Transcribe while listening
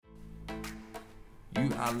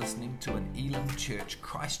You are listening to an Elim Church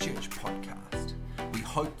Christchurch podcast. We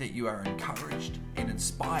hope that you are encouraged and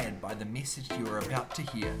inspired by the message you are about to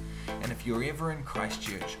hear. And if you're ever in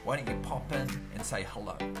Christchurch, why don't you pop in and say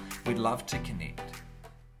hello? We'd love to connect.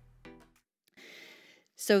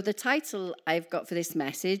 So the title I've got for this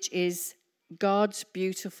message is God's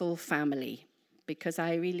Beautiful Family. Because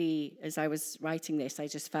I really, as I was writing this, I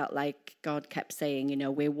just felt like God kept saying,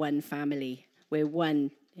 we're one family. We're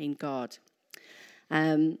one in God.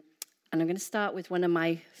 And I'm going to start with one of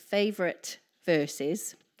my favorite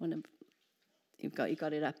verses. You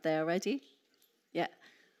got it up there already? Yeah.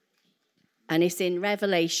 And it's in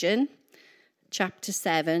Revelation chapter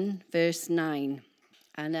 7, verse 9.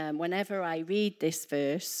 And whenever I read this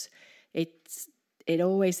verse, it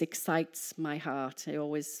always excites my heart. It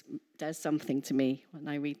always does something to me when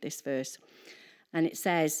I read this verse. And it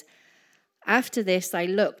says, "After this I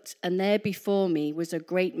looked, and there before me was a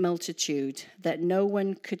great multitude that no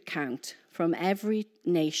one could count, from every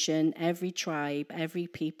nation, every tribe, every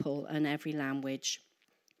people, and every language,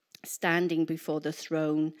 standing before the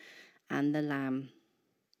throne and the Lamb."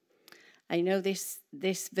 I know this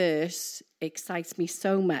verse excites me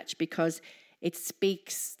so much because it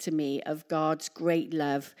speaks to me of God's great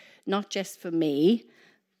love, not just for me,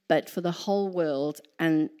 but for the whole world.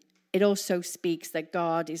 And it also speaks that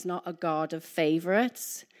God is not a God of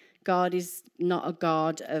favorites. God is not a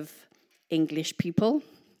God of English people,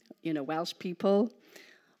 Welsh people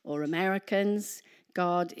or Americans.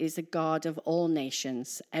 God is a God of all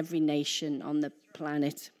nations, every nation on the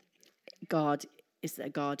planet. God is the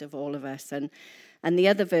God of all of us. And the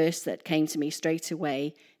other verse that came to me straight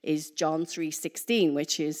away is John 3:16,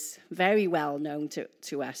 which is very well known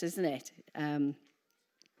to us, isn't it? And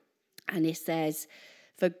it says,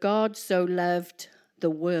 "For God so loved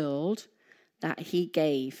the world that he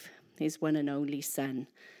gave his one and only Son,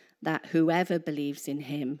 that whoever believes in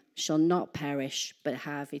him shall not perish but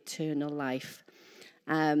have eternal life."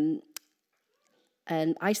 And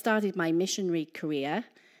I started my missionary career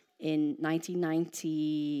in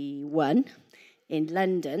 1991 in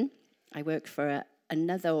London. I worked for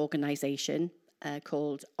another organisation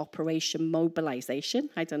called Operation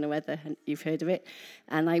Mobilisation. I don't know whether you've heard of it.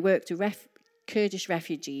 And I worked with Kurdish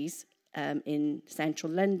refugees in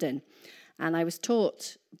central London. And I was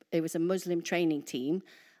taught, it was a Muslim training team,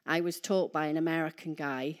 I was taught by an American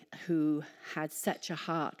guy who had such a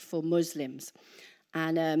heart for Muslims.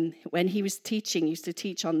 And when he was teaching, used to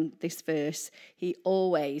teach on this verse, he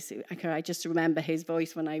always, I just remember his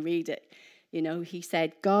voice when I read it, he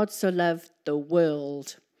said, "God so loved the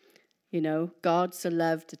world." God so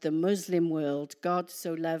loved the Muslim world. God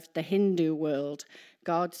so loved the Hindu world.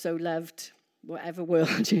 God so loved whatever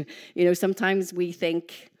world. Sometimes we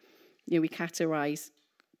think, we categorize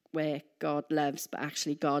where God loves, but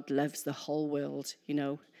actually God loves the whole world.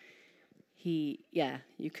 You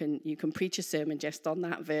can preach a sermon just on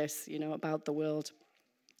that verse, about the world.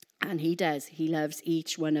 And he does. He loves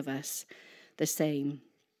each one of us the same.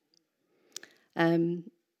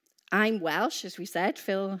 I'm Welsh, as we said.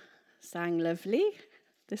 Phil sang lovely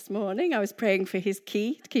this morning. I was praying for his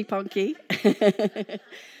key, to keep on key.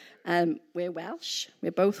 We're Welsh.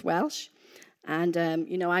 We're both Welsh. And,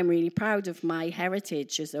 I'm really proud of my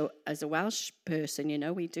heritage as a Welsh person.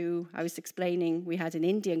 I was explaining, we had an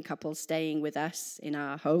Indian couple staying with us in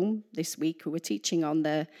our home this week who were teaching on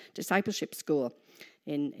the discipleship school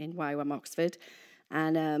in YWAM, Oxford.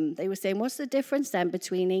 And they were saying, what's the difference then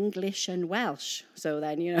between English and Welsh? So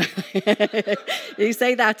then, you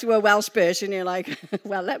say that to a Welsh person, you're like,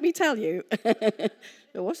 well, let me tell you.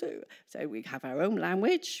 So we have our own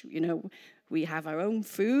language, we have our own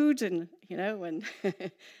food, and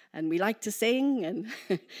and we like to sing, and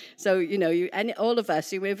so and all of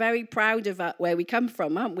us, we're very proud of where we come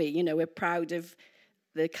from, aren't we? We're proud of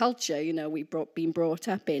the culture, we've been brought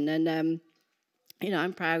up in, and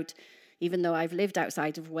I'm proud. Even though I've lived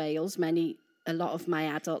outside of Wales a lot of my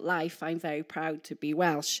adult life, I'm very proud to be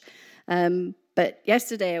Welsh. But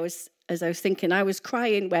yesterday, as I was thinking, I was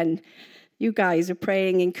crying when you guys were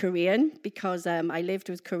praying in Korean, because I lived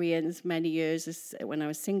with Koreans many years when I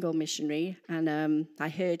was single missionary, and I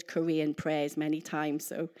heard Korean prayers many times.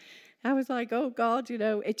 So I was like, oh God,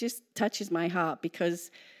 it just touches my heart,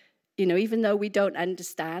 because, even though we don't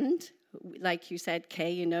understand, like you said,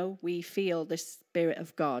 Kay, we feel the Spirit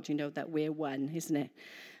of God, that we're one, isn't it?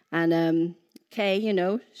 And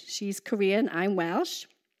Kay, she's Korean, I'm Welsh,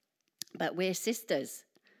 but we're sisters.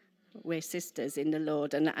 We're sisters in the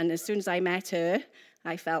Lord. And as soon as I met her,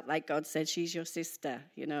 I felt like God said, she's your sister,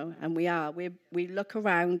 and we are. We look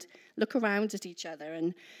around at each other,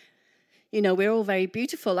 and, we're all very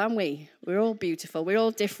beautiful, aren't we? We're all beautiful. We're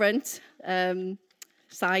all different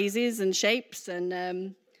sizes and shapes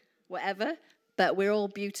and whatever, but we're all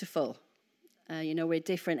beautiful. We're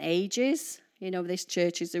different ages. This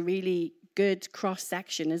church is a really good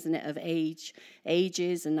cross-section, isn't it, of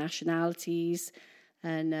ages and nationalities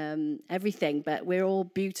and everything. But we're all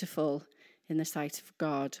beautiful in the sight of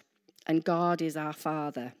God, and God is our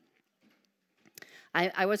Father.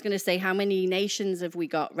 I was going to say, how many nations have we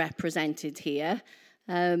got represented here?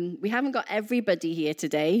 We haven't got everybody here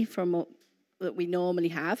today that we normally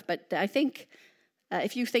have, but I think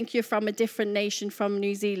if you think you're from a different nation from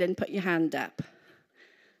New Zealand, put your hand up.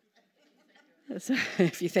 So,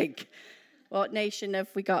 if you think, what nation have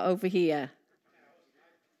we got over here?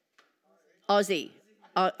 Aussie,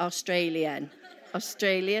 Australian.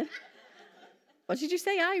 What did you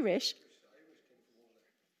say, Irish?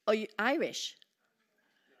 Oh, you Irish?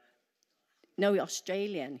 No,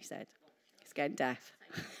 Australian, he said. He's getting deaf.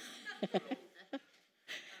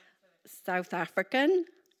 South African,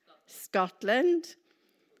 Scotland,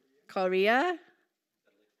 Korea,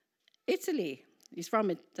 Italy. He's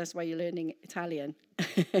from it. That's why you're learning Italian.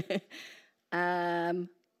 The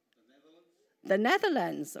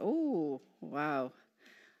Netherlands. Oh, wow.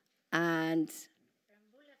 And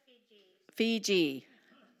Fiji.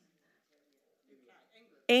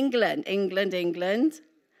 England.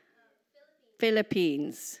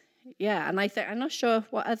 Philippines. Yeah, and I'm not sure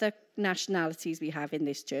what other nationalities we have in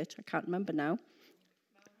this church. I can't remember now.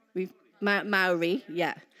 We've Maori,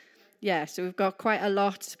 yeah. Yeah, so we've got quite a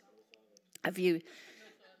lot of you.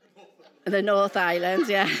 The North Island,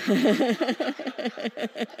 yeah.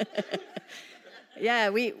 Yeah,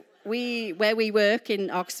 we where we work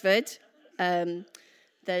in Oxford, the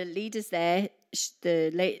leaders there,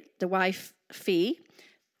 the wife Fee,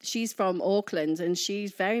 she's from Auckland, and she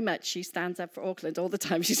stands up for Auckland all the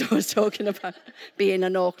time. She's always talking about being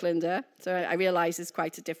an Aucklander. So I realise it's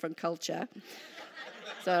quite a different culture.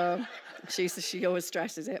 So she always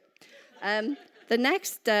stresses it. The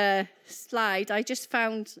next slide I just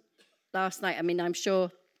found last night. I mean, I'm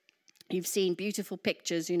sure you've seen beautiful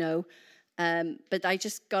pictures, but I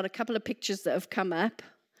just got a couple of pictures that have come up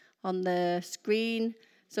on the screen.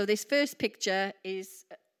 So this first picture is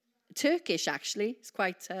Turkish, actually. It's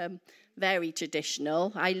quite very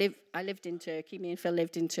traditional. I lived in Turkey. Me and Phil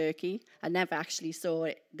lived in Turkey. I never actually saw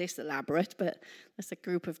it this elaborate, but there's a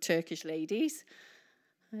group of Turkish ladies.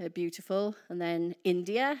 Beautiful. And then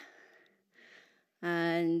India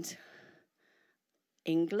and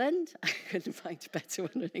England. I couldn't find a better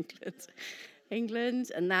one than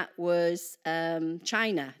England. And that was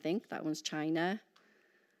China, I think. That one's China.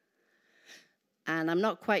 And I'm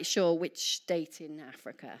not quite sure which state in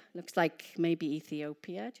Africa. Looks like maybe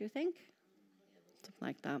Ethiopia, do you think? Something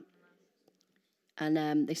like that.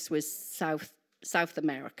 And this was South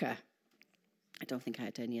America. I don't think I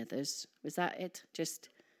had any others. Was that it? Just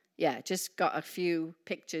got a few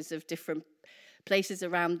pictures of different places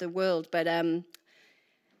around the world. But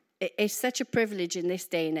it's such a privilege in this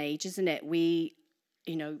day and age, isn't it? We,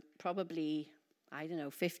 probably,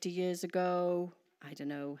 50 years ago,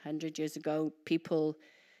 100 years ago, people,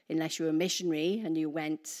 unless you were a missionary and you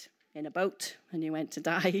went in a boat and you went to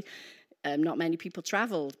die, not many people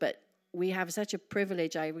traveled. But we have such a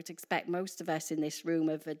privilege, I would expect most of us in this room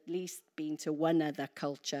have at least been to one other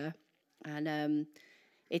culture. And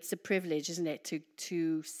it's a privilege, isn't it,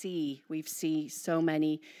 to see. We've seen so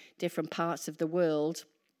many different parts of the world.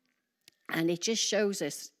 And it just shows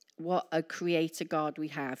us what a creator God we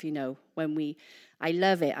have, I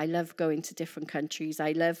love it. I love going to different countries.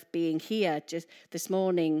 I love being here. Just this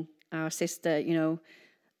morning, our sister,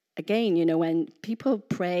 again, when people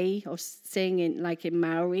pray or sing in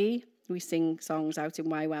Maori, we sing songs out in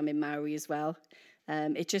Waiwam in Maori as well.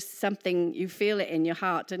 It's just something, you feel it in your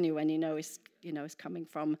heart, don't you, when it's coming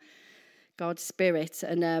from God's Spirit.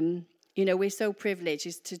 And, we're so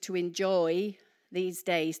privileged to enjoy these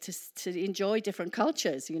days, to enjoy different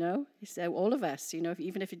cultures, So all of us,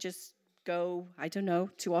 even if you just go,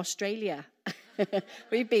 to Australia.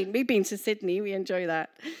 We've been to Sydney. We enjoy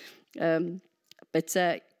that. But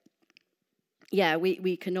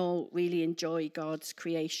we can all really enjoy God's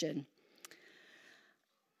creation.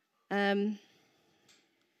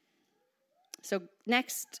 So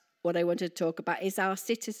next, what I wanted to talk about is our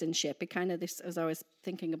citizenship. It kind of this, as I was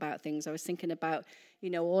thinking about things, I was thinking about,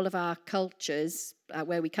 all of our cultures,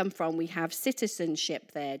 where we come from, we have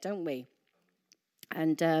citizenship there, don't we?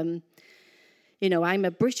 And I'm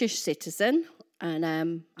a British citizen, and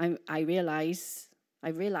I realise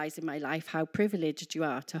in my life how privileged you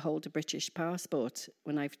are to hold a British passport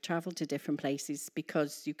when I've travelled to different places,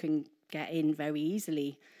 because you can get in very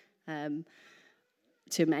easily.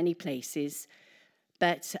 to many places.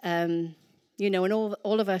 But, and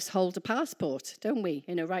all of us hold a passport, don't we?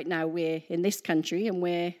 Right now we're in this country and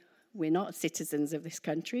we're not citizens of this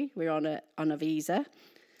country. We're on a visa.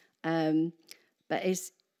 But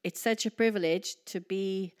it's such a privilege to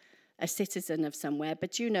be a citizen of somewhere.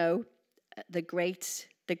 But the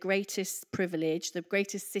greatest privilege, the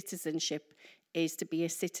greatest citizenship is to be a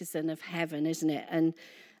citizen of heaven, isn't it? And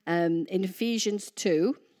in Ephesians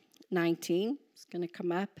 2:19, it's going to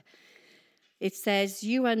come up, it says,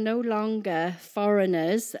 "You are no longer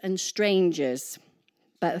foreigners and strangers,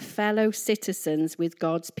 but fellow citizens with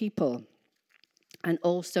God's people, and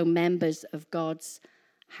also members of God's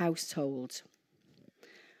household."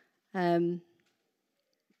 And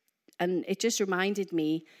it just reminded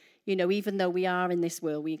me, even though we are in this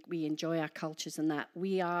world, we enjoy our cultures and that,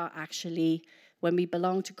 we are actually, when we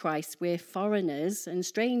belong to Christ, we're foreigners and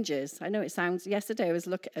strangers. I know it sounds, yesterday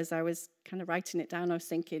as I was kind of writing it down, I was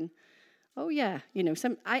thinking, oh yeah,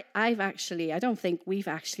 I don't think we've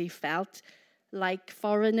actually felt like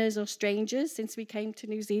foreigners or strangers since we came to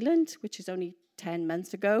New Zealand, which is only 10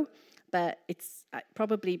 months ago. But it's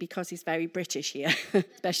probably because he's very British here,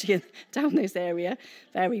 especially down this area,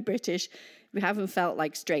 very British. We haven't felt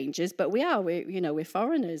like strangers, but we are. We're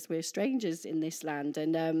foreigners, we're strangers in this land.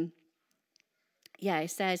 And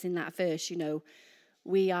it says in that verse,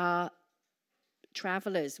 we are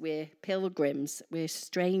travelers, we're pilgrims, we're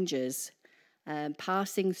strangers,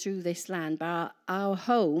 passing through this land. But our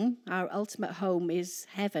home, our ultimate home is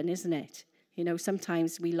heaven, isn't it?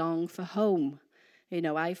 Sometimes we long for home.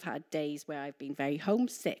 I've had days where I've been very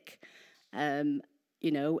homesick, and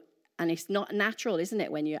it's not natural, isn't it,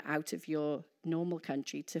 when you're out of your normal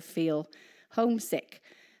country to feel homesick.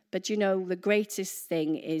 But, the greatest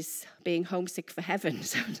thing is being homesick for heaven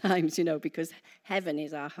sometimes, because heaven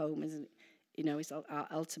is our home, isn't it? It's our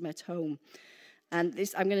ultimate home. And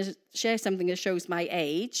I'm going to share something that shows my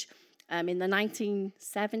age. In the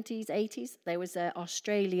 1970s, 80s, there was an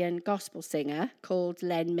Australian gospel singer called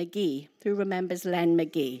Len McGee. Who remembers Len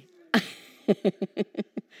McGee?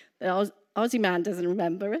 The Aussie man doesn't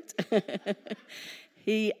remember it.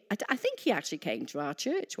 I think he actually came to our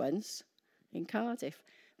church once in Cardiff.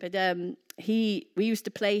 But we used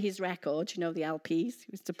to play his record, the LPs.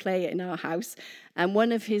 We used to play it in our house. And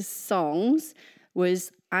one of his songs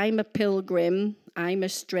was, "I'm a pilgrim, I'm a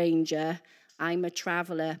stranger, I'm a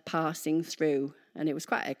traveller passing through." And it was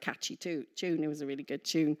quite a catchy tune. It was a really good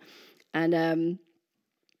tune. And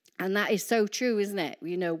that is so true, isn't it?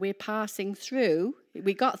 We're passing through.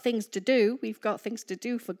 We got things to do. We've got things to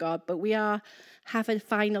do for God, but we have a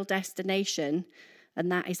final destination,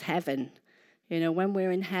 and that is heaven. When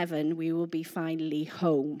we're in heaven, we will be finally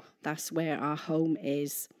home. That's where our home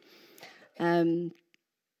is.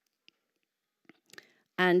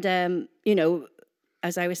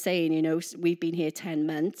 As I was saying, we've been here 10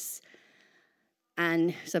 months,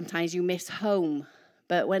 and sometimes you miss home.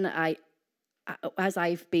 But when I've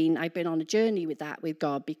been on a journey with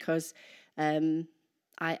God, because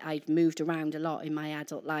I've moved around a lot in my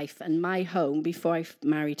adult life, and my home before I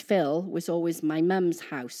married Phil was always my mum's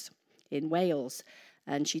house in Wales,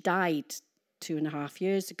 and she died 2.5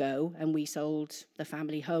 years ago, and we sold the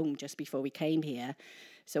family home just before we came here.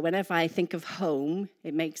 So whenever I think of home,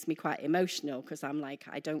 it makes me quite emotional, because I'm like,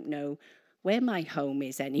 I don't know where my home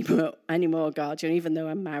is anymore, God, even though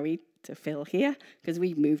I'm married to Phil here, because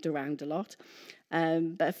we've moved around a lot.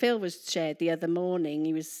 But Phil was shared the other morning.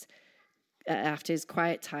 He was, after his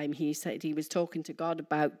quiet time, he said he was talking to God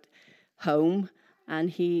about home, and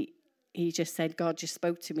he just said, God just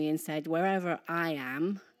spoke to me and said, wherever I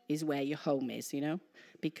am is where your home is,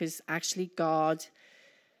 because actually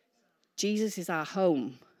Jesus is our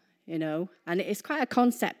home, and it's quite a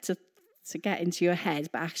concept to get into your head,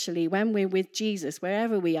 but actually when we're with Jesus,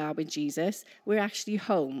 wherever we are with Jesus, we're actually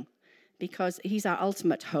home, because he's our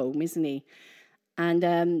ultimate home, isn't he? And,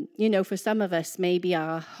 for some of us, maybe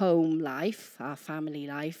our home life, our family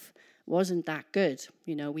life, wasn't that good.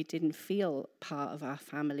 We didn't feel part of our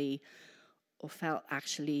family, or felt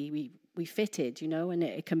actually we fitted, and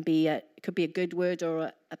it could be a good word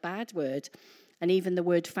or a bad word. And even the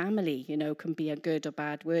word family, can be a good or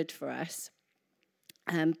bad word for us.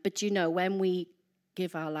 But, when we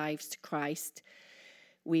give our lives to Christ,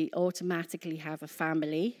 we automatically have a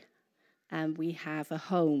family, and we have a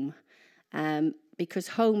home. Because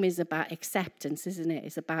home is about acceptance, isn't it?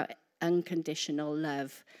 It's about unconditional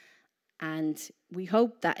love. And we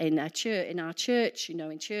hope that in our church,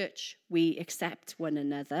 in church, we accept one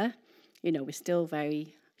another. We're still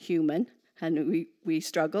very human. And we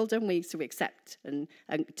struggle, don't we, to accept and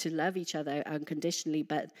to love each other unconditionally.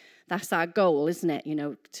 But that's our goal, isn't it?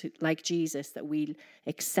 To, like Jesus, that we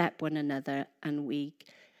accept one another and we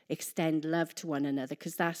extend love to one another,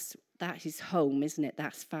 because that is home, isn't it?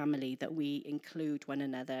 That's family, that we include one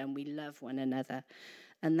another and we love one another.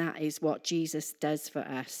 And that is what Jesus does for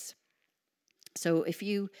us. So if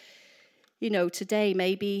you today,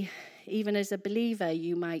 maybe even as a believer,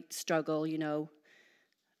 you might struggle,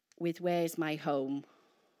 with where's my home?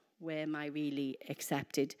 Where am I really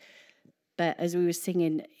accepted? But as we were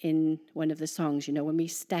singing in one of the songs, when we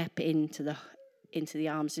step into the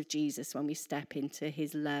arms of Jesus, when we step into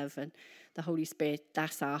his love and the Holy Spirit,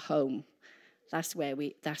 that's our home. That's where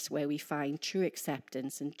we find true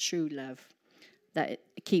acceptance and true love that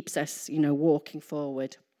keeps us, walking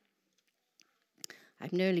forward.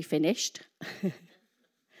 I've nearly finished.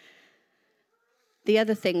 The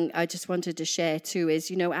other thing I just wanted to share too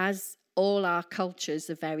is, as all our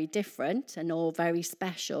cultures are very different and all very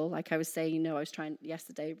special, like I was saying, I was trying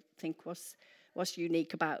yesterday to think what's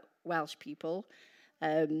unique about Welsh people.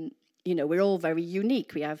 We're all very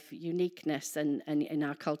unique. We have uniqueness and in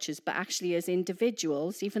our cultures, but actually as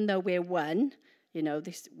individuals, even though we're one,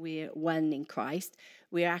 we're one in Christ,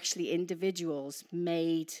 we're actually individuals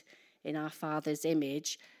made in our Father's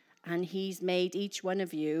image, and he's made each one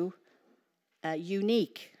of you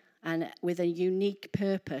unique and with a unique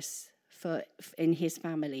purpose in his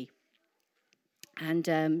family.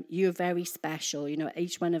 And you're very special.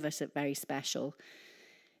 Each one of us are very special.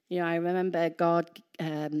 I remember God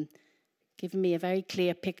giving me a very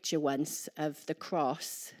clear picture once of the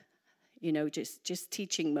cross. Just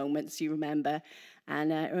teaching moments, you remember.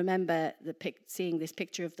 And I remember seeing this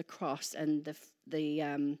picture of the cross and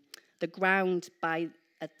the ground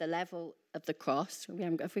at the level of the cross.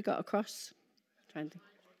 Have we got a cross?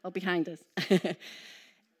 Behind us.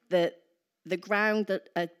 The ground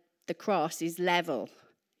at the cross is level,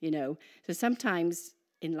 So sometimes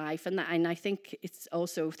in life, and I think it's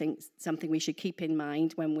also something we should keep in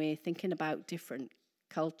mind when we're thinking about different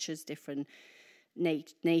cultures, different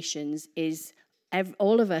nations, is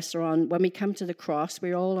all of us are on, when we come to the cross,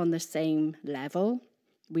 we're all on the same level.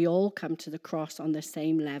 We all come to the cross on the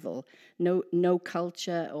same level. No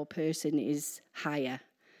culture or person is higher.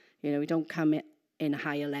 We don't come in a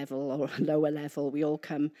higher level or a lower level. We all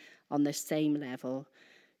come on the same level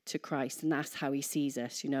to Christ, and that's how he sees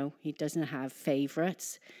us. He doesn't have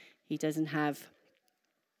favorites. He doesn't have.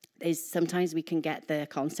 Sometimes we can get the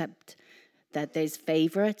concept that there's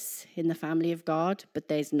favorites in the family of God, but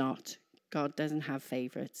there's not. God doesn't have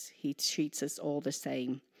favorites. He treats us all the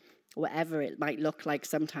same, whatever it might look like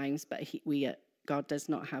sometimes. But God does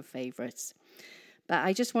not have favorites. But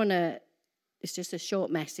I just want to. It's just a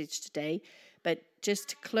short message today. But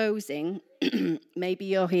just closing, maybe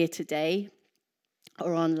you're here today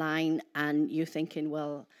or online and you're thinking,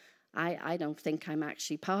 well, I don't think I'm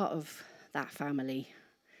actually part of that family.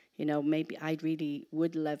 Maybe I really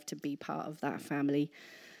would love to be part of that family.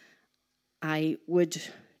 I would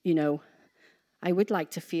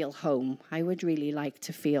like to feel home. I would really like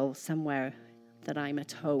to feel somewhere that I'm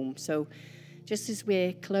at home. So just as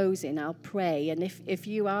we're closing, I'll pray. And if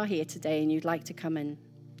you are here today and you'd like to come and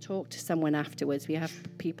talk to someone afterwards, we have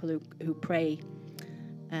people who pray,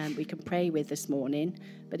 we can pray with this morning.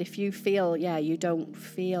 But if you feel, you don't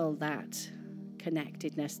feel that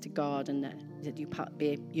connectedness to God and that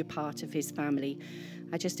you're part of his family,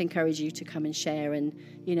 I just encourage you to come and share. And,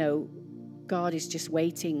 God is just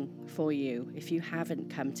waiting for you. If you haven't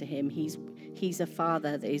come to him, he's a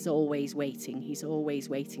father that is always waiting. He's always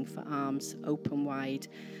waiting for arms open wide.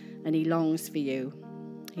 And he longs for you.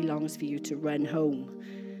 He longs for you to run home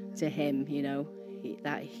to him,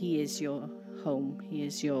 that he is your home. He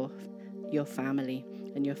is your family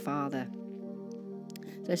and your father.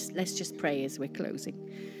 Let's just pray as we're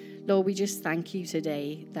closing. Lord, we just thank you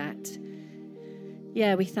today that,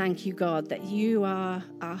 we thank you, God, that you are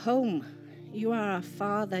our home. You are our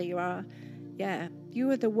Father. You are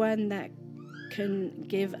the one that can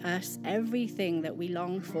give us everything that we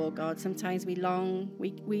long for, God. Sometimes we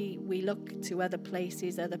look to other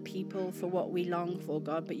places, other people for what we long for,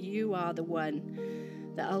 God, but you are the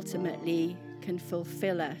one that ultimately can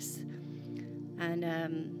fulfill us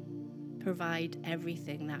and provide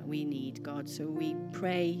everything that we need, God. So we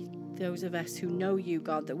pray, those of us who know you,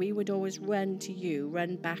 God, that we would always run to you,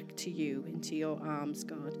 run back to you, into your arms,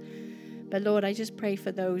 God. But Lord, I just pray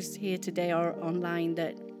for those here today or online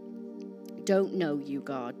that don't know you,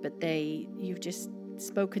 God, but you've just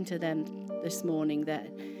spoken to them this morning that,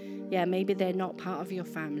 maybe they're not part of your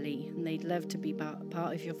family and they'd love to be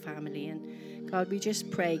part of your family. And God, we just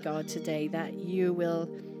pray, God, today that you will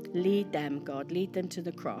Lead them, God. Lead them to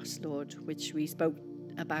the cross, Lord, which we spoke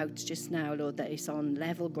about just now, Lord, that it's on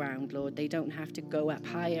level ground, Lord. They don't have to go up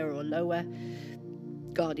higher or lower.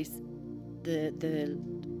 God, is the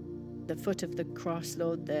foot of the cross,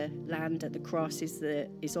 Lord, the land at the cross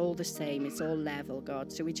is all the same. It's all level,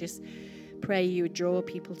 God. So we just pray you draw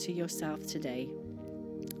people to yourself today.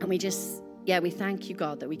 And we thank you,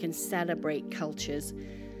 God, that we can celebrate cultures.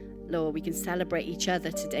 Lord, we can celebrate each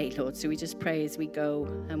other today, Lord. So we just pray as we go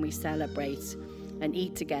and we celebrate and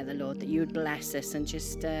eat together, Lord, that you would bless us and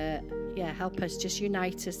just, help us, just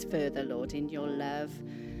unite us further, Lord, in your love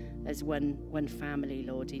as one family,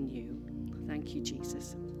 Lord, in you. Thank you,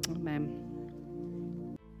 Jesus.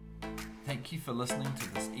 Amen. Thank you for listening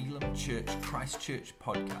to this Elim Church Christchurch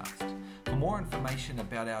podcast. For more information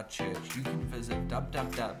about our church, you can visit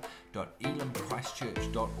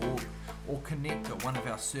www.elimchristchurch.org or connect at one of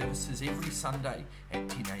our services every Sunday at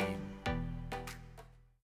 10 a.m.